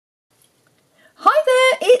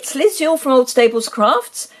It's Liz Yuille from Old Stables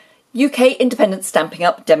Crafts, UK Independent Stampin'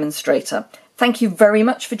 Up demonstrator. Thank you very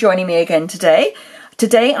much for joining me again today.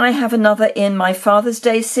 Today I have another in my Father's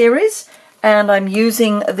Day series, and I'm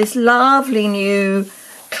using this lovely new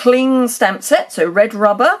cling stamp set, so red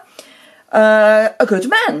rubber, A Good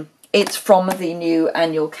Man. It's from the new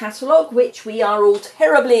annual catalogue, which we are all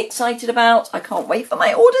terribly excited about. I can't wait for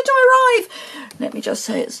my order to arrive. Let me just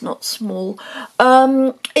say it's not small.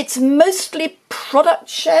 It's mostly product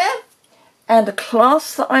share and a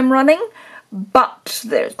class that I'm running, but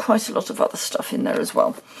there's quite a lot of other stuff in there as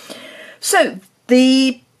well. So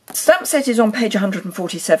the stamp set is on page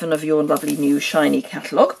 147 of your lovely new shiny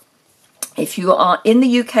catalogue. If you are in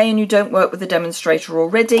the UK and you don't work with a demonstrator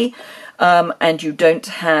already, and you don't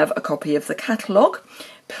have a copy of the catalogue,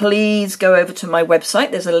 please go over to my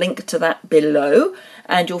website. There's a link to that below,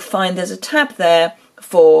 and you'll find there's a tab there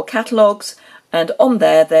for catalogues, and on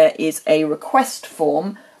there is a request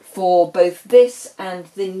form for both this and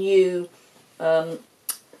the new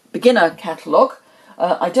beginner catalogue.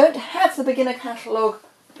 I don't have the beginner catalogue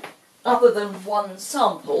other than one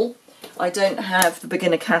sample. I don't have the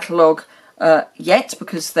beginner catalogue yet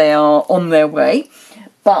because they are on their way.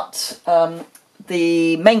 But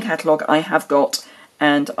the main catalogue I have got,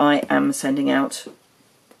 and I am sending out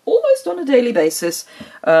almost on a daily basis,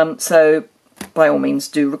 so by all means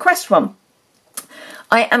do request one.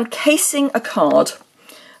 I am casing a card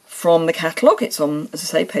from the catalogue. It's on, as I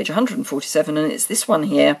say, page 147, and it's this one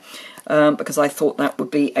here, because I thought that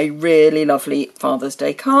would be a really lovely Father's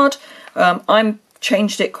Day card. I've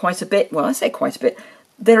changed it quite a bit. Well, I say quite a bit.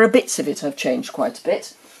 There are bits of it I've changed quite a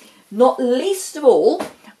bit. Not least of all,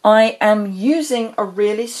 I am using a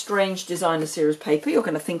really strange designer series paper. You're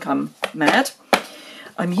going to think I'm mad.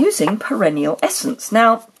 I'm using Perennial Essence.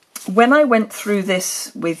 Now, when I went through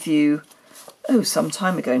this with you, some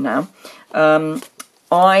time ago now,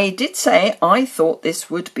 I did say I thought this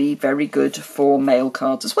would be very good for mail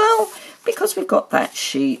cards as well, because we've got that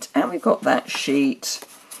sheet and we've got that sheet.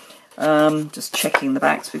 Just checking the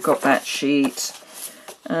backs, we've got that sheet.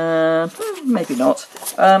 Maybe not,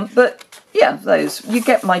 but yeah, those, you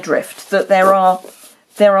get my drift, that there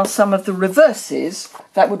are some of the reverses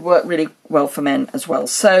that would work really well for men as well.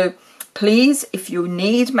 So please, if you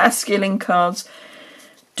need masculine cards,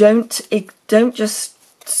 don't just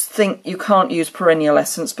think you can't use Perennial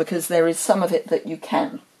Essence, because there is some of it that you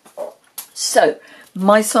can. So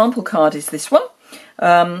my sample card is this one.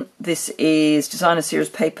 This is designer series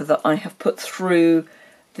paper that I have put through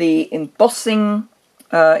the embossing.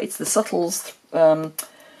 It's the Subtles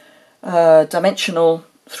dimensional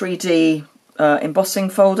 3D embossing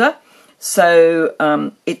folder. So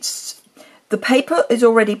the paper is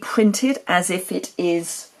already printed as if it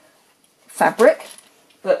is fabric,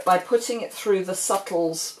 but by putting it through the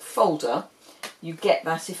Subtles folder, you get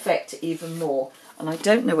that effect even more. And I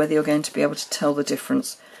don't know whether you're going to be able to tell the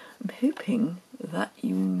difference. I'm hoping that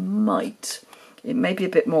you might. It may be a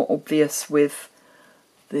bit more obvious with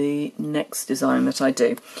the next design that I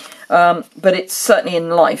do, but it's certainly in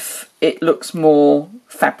life it looks more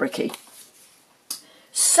fabricy.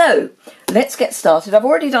 So let's get started. I've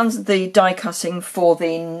already done the die cutting for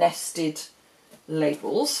the nested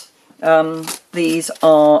labels. These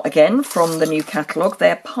are again from the new catalogue.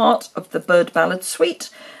 They're part of the Bird Ballad suite,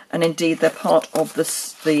 and indeed they're part of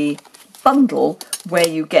the bundle where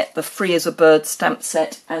you get the Free as a Bird stamp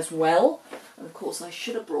set as well. And of course I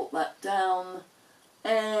should have brought that down.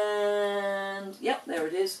 And yep, there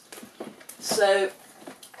it is. So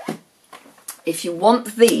if you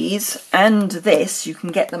want these and this, you can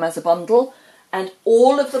get them as a bundle, and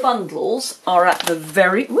all of the bundles are at the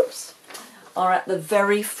very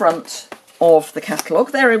front of the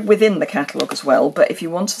catalogue. They're within the catalogue as well, but if you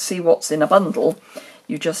want to see what's in a bundle,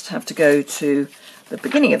 you just have to go to the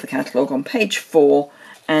beginning of the catalogue on page 4,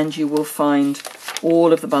 and you will find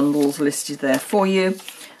all of the bundles listed there for you.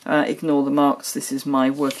 Ignore the marks, this is my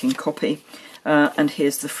working copy, and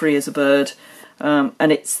here's the Free as a Bird,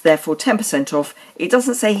 and it's therefore 10% off. It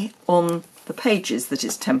doesn't say on the pages that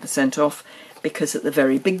it's 10% off, because at the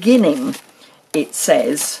very beginning it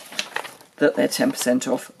says that they're 10%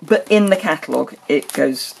 off, but in the catalogue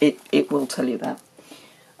it will tell you that.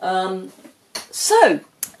 So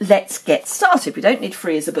let's get started. We don't need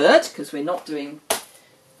Free as a Bird because we're not doing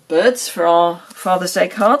birds for our Father's Day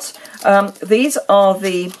cards. These are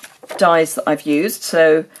the dies that I've used,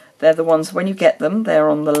 so they're the ones, when you get them, they're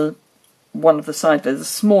on the one of the side. There's the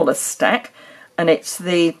smallest stack, and it's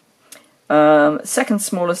the second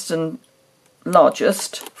smallest and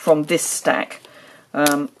largest from this stack.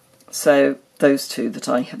 So those two that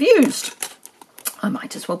I have used. I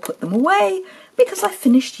might as well put them away because I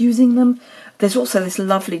finished using them. There's also this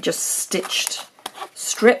lovely just stitched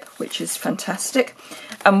strip, which is fantastic.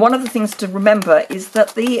 And one of the things to remember is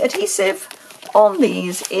that the adhesive on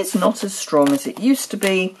these is not as strong as it used to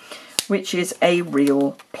be, which is a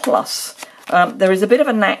real plus. There is a bit of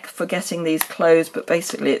a knack for getting these closed, but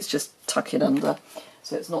basically it's just tuck it under,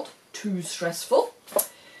 so it's not too stressful.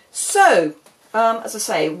 So, as I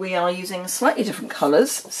say, we are using slightly different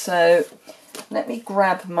colours, so let me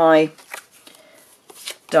grab my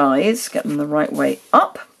dies, get them the right way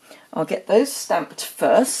up. I'll get those stamped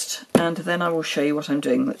first, and then I will show you what I'm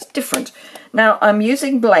doing that's different. Now, I'm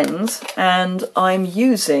using blends, and I'm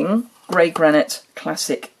using Grey Granite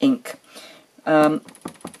Classic ink.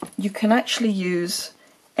 You can actually use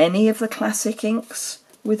any of the classic inks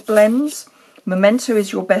with blends. Memento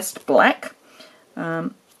is your best black.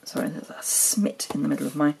 Sorry, there's a smit in the middle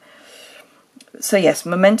of my... So yes,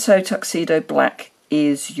 Memento Tuxedo Black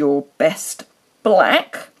is your best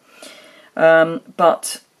black,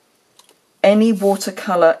 but any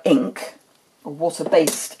watercolour ink, or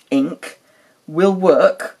water-based ink, will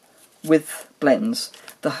work with blends.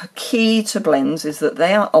 The key to blends is that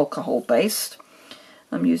they are alcohol-based.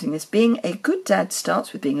 I'm using this. Being a good dad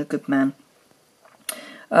starts with being a good man.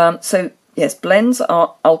 So yes, blends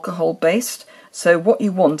are alcohol-based. So what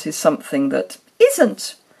you want is something that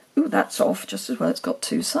isn't. Ooh, that's off just as well. It's got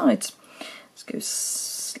two sides. Let's go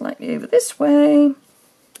slightly over this way.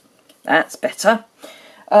 That's better.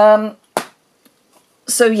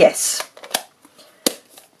 So yes,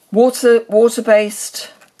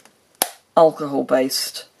 water-based,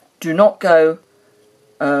 alcohol-based. Do not go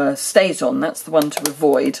stays on. That's the one to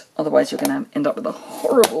avoid. Otherwise, you're going to end up with a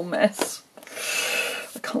horrible mess.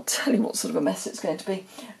 I can't tell you what sort of a mess it's going to be.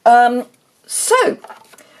 So,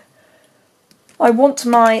 I want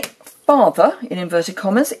my father, in inverted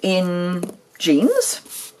commas, in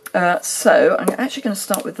jeans. So, I'm actually going to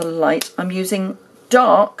start with the light. I'm using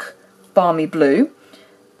dark balmy blue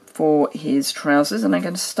for his trousers, and I'm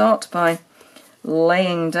going to start by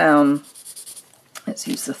laying down, let's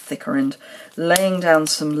use the thicker end, laying down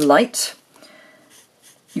some light.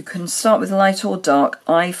 You can start with light or dark.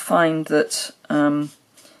 I find that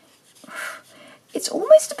it's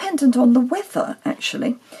almost dependent on the weather,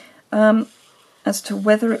 actually, as to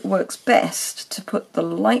whether it works best to put the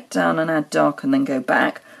light down and add dark and then go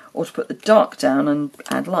back, or to put the dark down and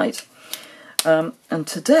add light. And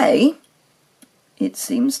today, it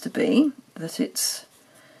seems to be that it's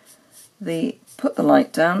the put the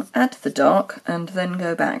light down, add the dark, and then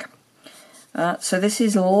go back. So this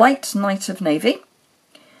is Light Night of Navy.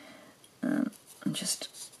 I'm just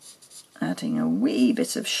adding a wee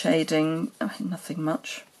bit of shading, nothing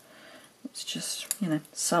much. It's just, you know,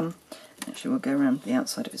 some. Actually, we'll go around the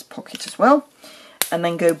outside of his pocket as well. And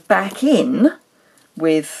then go back in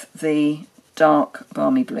with the dark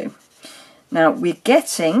balmy blue. Now, we're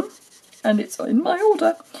getting, and it's in my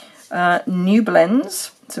order, new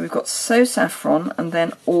blends. So we've got So Saffron and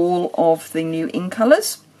then all of the new in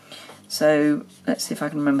colours. So let's see if I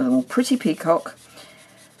can remember them all. Pretty Peacock,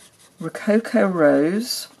 Rococo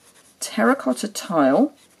Rose, Terracotta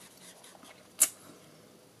Tile,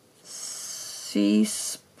 Sea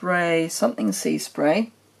Spray, something Sea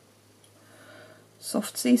Spray,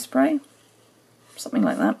 Soft Sea Spray, something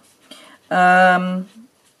like that.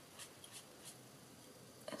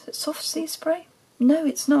 Is it Soft Sea Spray? No,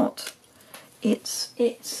 it's not. It's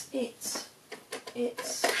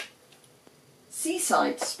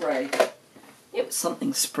Seaside Spray. It was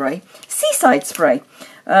something spray. Seaside Spray.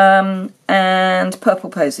 And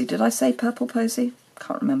Purple Posy. Did I say Purple Posy?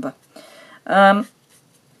 Can't remember.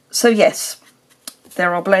 So yes,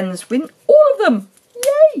 there are blends with all of them.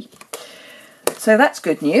 Yay! So that's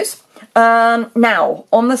good news. Now,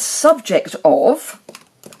 on the subject of,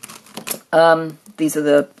 these are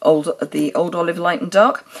the old olive, light and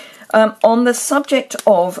dark. On the subject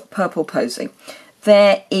of Purple Posy,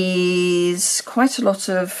 there is quite a lot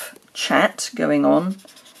of chat going on.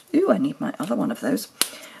 Ooh, I need my other one of those.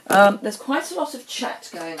 There's quite a lot of chat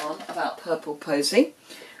going on about Purple Posy.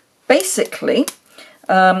 Basically,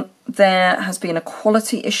 there has been a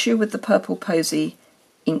quality issue with the Purple Posy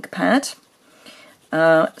ink pad.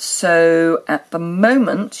 So at the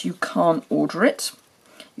moment, you can't order it.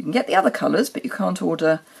 You can get the other colours, but you can't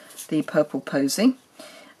order the Purple Posy.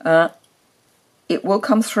 It will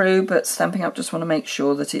come through, but Stampin' Up just want to make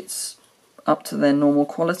sure that it's up to their normal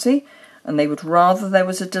quality, and they would rather there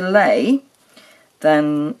was a delay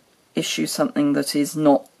than issue something that is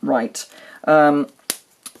not right.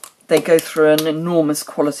 They go through an enormous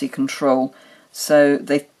quality control, so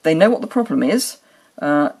they know what the problem is,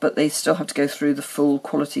 but they still have to go through the full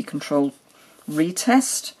quality control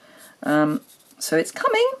retest. So it's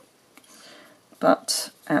coming, but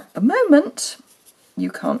at the moment you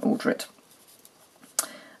can't order it.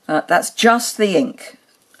 That's just the ink,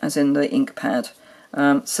 as in the ink pad.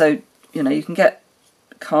 So, you know, you can get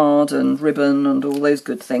card and ribbon and all those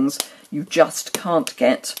good things. You just can't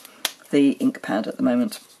get the ink pad at the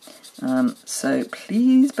moment. So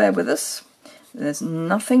please bear with us. There's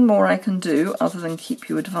nothing more I can do other than keep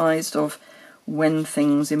you advised of when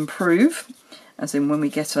things improve, as in when we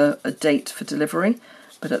get a date for delivery.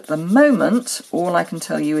 But at the moment, all I can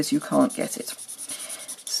tell you is you can't get it.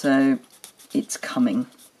 So it's coming.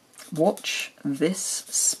 Watch this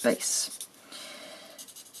space.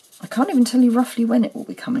 I can't even tell you roughly when it will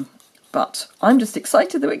be coming, but I'm just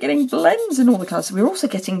excited that we're getting blends in all the colours. We're also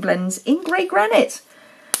getting blends in grey granite,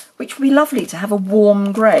 which would be lovely to have a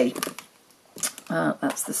warm grey.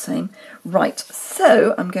 That's the same. Right,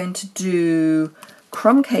 so I'm going to do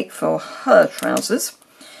crumb cake for her trousers.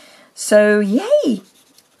 So, yay!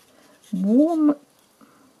 Warm,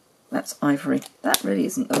 that's ivory. That really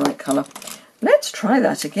isn't the right colour. Let's try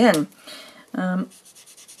that again.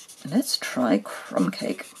 Let's try crumb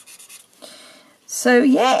cake. So,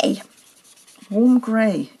 yay! Warm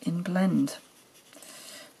grey in blend.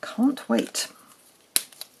 Can't wait.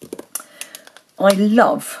 I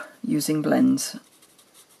love using blends.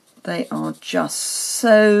 They are just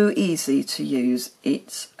so easy to use.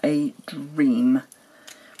 It's a dream.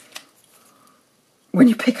 When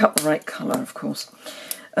you pick up the right colour, of course.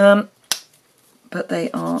 But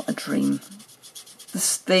they are a dream.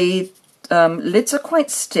 The lids are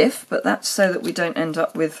quite stiff, but that's so that we don't end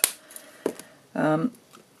up with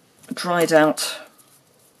dried out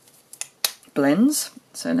blends.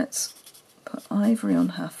 So let's put ivory on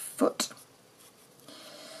her foot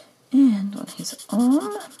and on his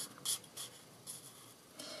arm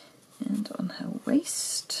and on her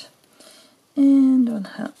waist and on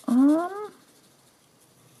her arm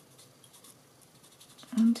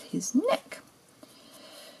and his neck.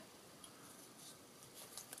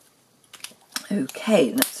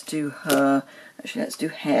 Okay, let's do her, actually let's do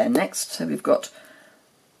hair next. So we've got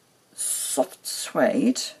soft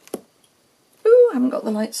suede. Ooh, I haven't got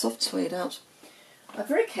the light soft suede out. I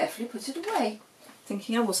very carefully put it away,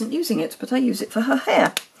 thinking I wasn't using it, but I use it for her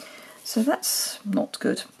hair. So that's not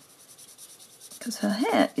good, because her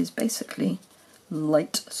hair is basically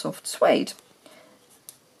light soft suede.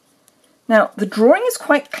 Now, the drawing is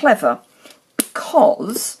quite clever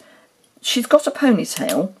because she's got a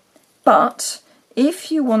ponytail, but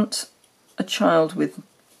if you want a child with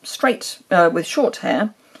with short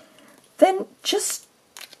hair, then just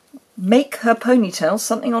make her ponytail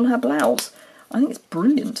something on her blouse. I think it's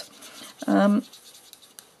brilliant.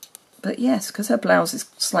 But yes, because her blouse is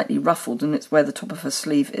slightly ruffled and it's where the top of her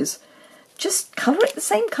sleeve is, just colour it the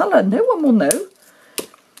same colour. No one will know.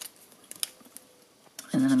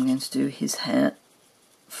 And then I'm going to do his hair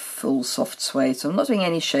full soft suede. So I'm not doing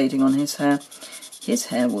any shading on his hair. His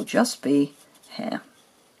hair will just be hair.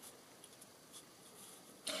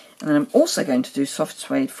 And then I'm also going to do soft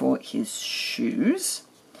suede for his shoes.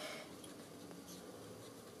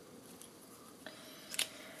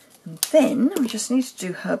 And then we just need to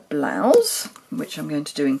do her blouse, which I'm going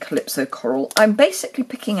to do in Calypso Coral. I'm basically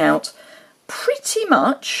picking out pretty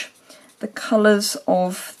much the colours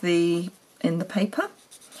of in the paper.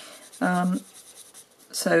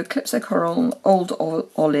 So Calypso Coral, Old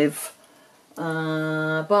Olive,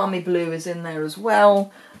 Balmy Blue is in there as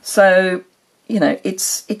well. So, you know,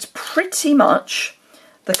 it's pretty much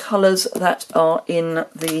the colours that are in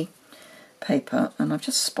the paper. And I've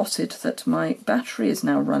just spotted that my battery is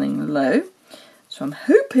now running low. So I'm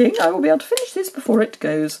hoping I will be able to finish this before it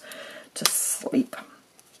goes to sleep.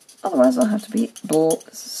 Otherwise I'll have to be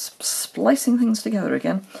splicing things together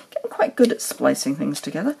again. Getting quite good at splicing things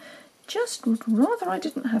together. Just would rather I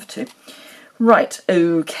didn't have to. Right,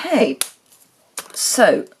 okay.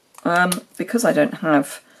 So, because I don't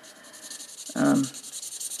have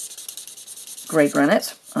grey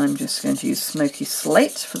granite, I'm just going to use smoky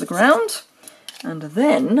slate for the ground. And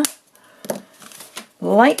then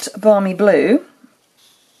light balmy blue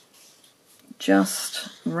just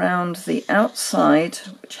round the outside,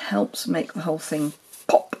 which helps make the whole thing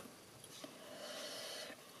pop.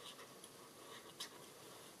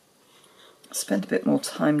 Spent a bit more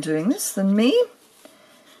time doing this than me,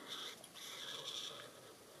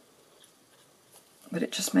 but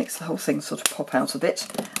it just makes the whole thing sort of pop out a bit.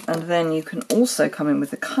 And then you can also come in with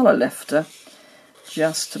the colour lifter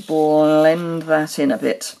just to blend that in a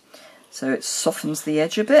bit, so it softens the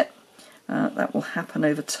edge a bit. That will happen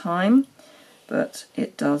over time, but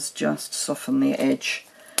it does just soften the edge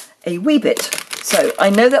a wee bit. So I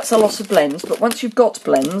know that's a lot of blends, but once you've got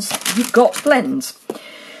blends, you've got blends.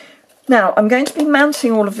 Now I'm going to be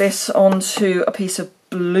mounting all of this onto a piece of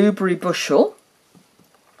blueberry bushel,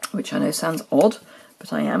 which I know sounds odd,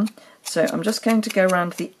 but I am. So I'm just going to go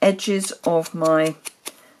around the edges of my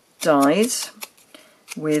dies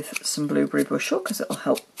with some blueberry bushel, because it will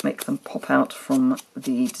help make them pop out from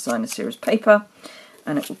the designer series paper,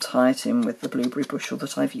 and it will tie it in with the blueberry bushel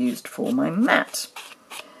that I've used for my mat.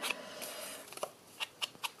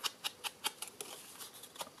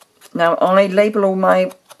 Now I label all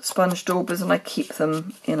my sponge daubers and I keep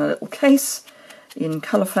them in a little case in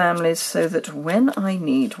colour families so that when I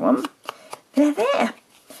need one, they're there.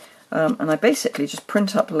 And I basically just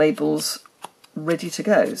print up labels ready to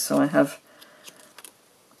go, so I have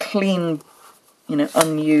clean,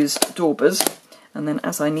 unused daubers, and then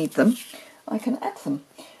as I need them I can add them.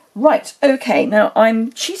 Right, okay, now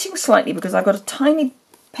I'm cheating slightly because I've got a tiny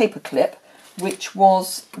paper clip which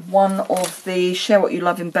was one of the Share What You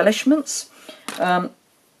Love embellishments.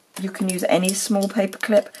 You can use any small paper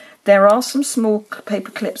clip. There are some small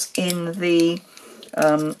paper clips in the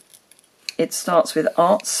It Starts With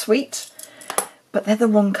Art suite, but they're the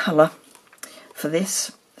wrong colour for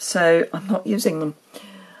this, so I'm not using them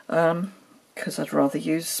because I'd rather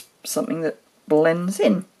use something that blends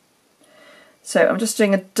in. So I'm just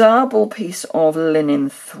doing a double piece of linen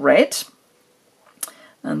thread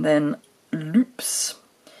and then loops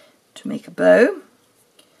to make a bow.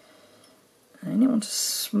 I only want a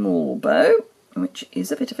small bow, which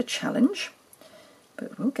is a bit of a challenge,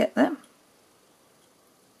 but we'll get there.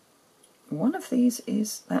 One of these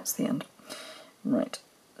that's the end. Right,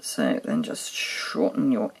 so then just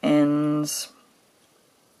shorten your ends.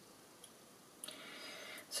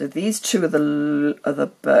 So these two are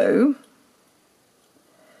the bow,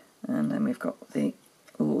 and then we've got the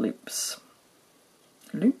loops.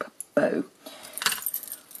 Loop bow.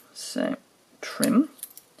 So trim.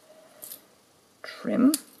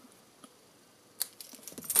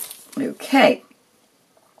 Okay,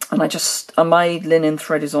 and my linen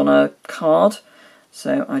thread is on a card,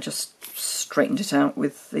 so I just straightened it out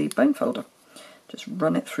with the bone folder. Just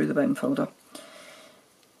run it through the bone folder,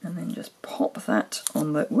 and then just pop that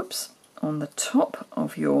on the top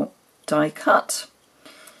of your die cut,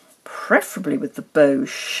 preferably with the bow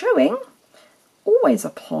showing. Always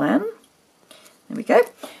a plan. There we go.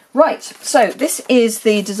 Right, so this is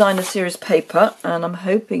the designer series paper, and I'm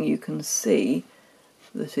hoping you can see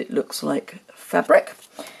that it looks like fabric.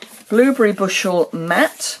 Blueberry bushel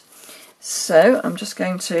matte. So I'm just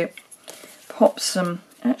going to pop some,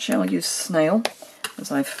 actually I'll use snail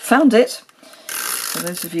as I've found it. For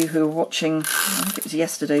those of you who are watching, I think it was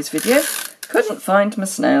yesterday's video, couldn't find my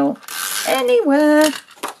snail anywhere.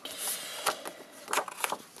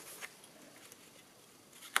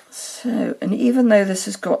 So, and even though this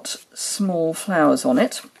has got small flowers on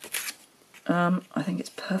it, I think it's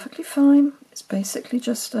perfectly fine. It's basically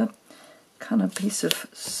just a kind of piece of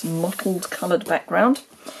mottled coloured background.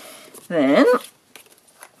 Then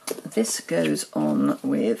this goes on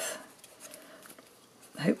with,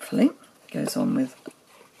 hopefully, goes on with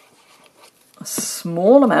a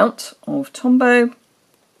small amount of Tombow.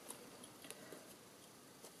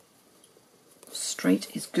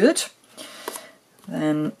 Straight is good.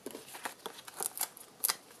 Then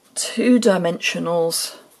 2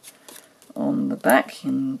 dimensionals on the back,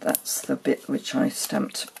 and that's the bit which I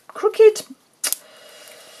stamped crooked.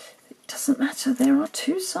 It doesn't matter, there are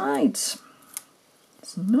 2 sides.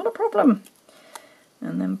 It's not a problem.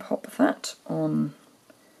 And then pop that on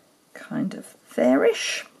kind of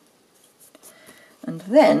there-ish. And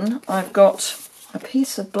then I've got a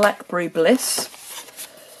piece of Blackberry Bliss,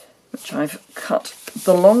 which I've cut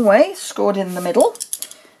the long way, scored in the middle,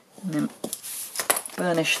 and then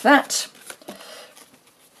burnish that.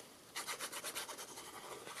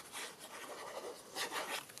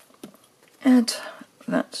 Add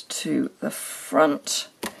that to the front,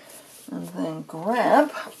 and then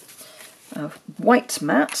grab a white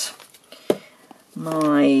mat,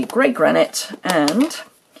 my grey granite, and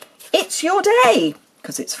it's your day,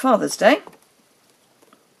 because it's Father's Day.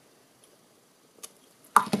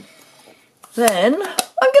 Then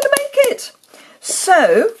I'm going to make it.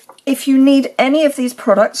 So if you need any of these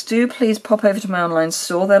products, do please pop over to my online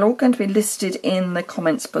store. They're all going to be listed in the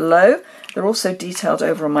comments below. They're also detailed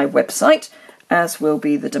over on my website, as will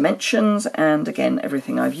be the dimensions and, again,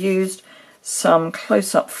 everything I've used, some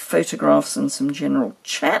close-up photographs and some general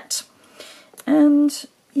chat. And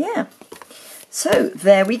yeah, so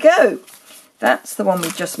there we go. That's the one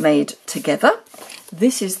we just made together.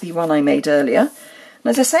 This is the one I made earlier.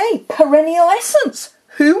 And as I say, perennial essence.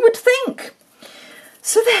 Who would think?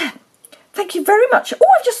 So there, thank you very much. Oh,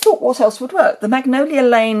 I've just thought what else would work. The Magnolia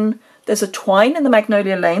Lane, there's a twine in the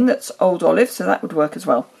Magnolia Lane that's old olive, so that would work as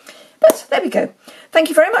well. But there we go. Thank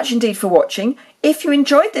you very much indeed for watching. If you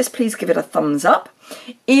enjoyed this, please give it a thumbs up.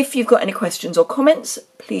 If you've got any questions or comments,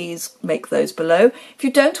 please make those below. If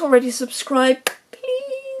you don't already subscribe,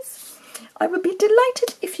 please, I would be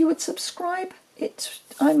delighted if you would subscribe.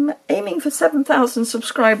 I'm aiming for 7,000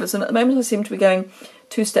 subscribers, and at the moment I seem to be going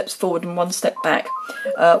 2 steps forward and 1 step back,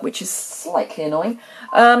 which is slightly annoying.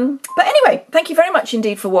 But anyway, thank you very much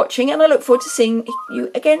indeed for watching, and I look forward to seeing you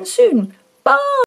again soon. Bye!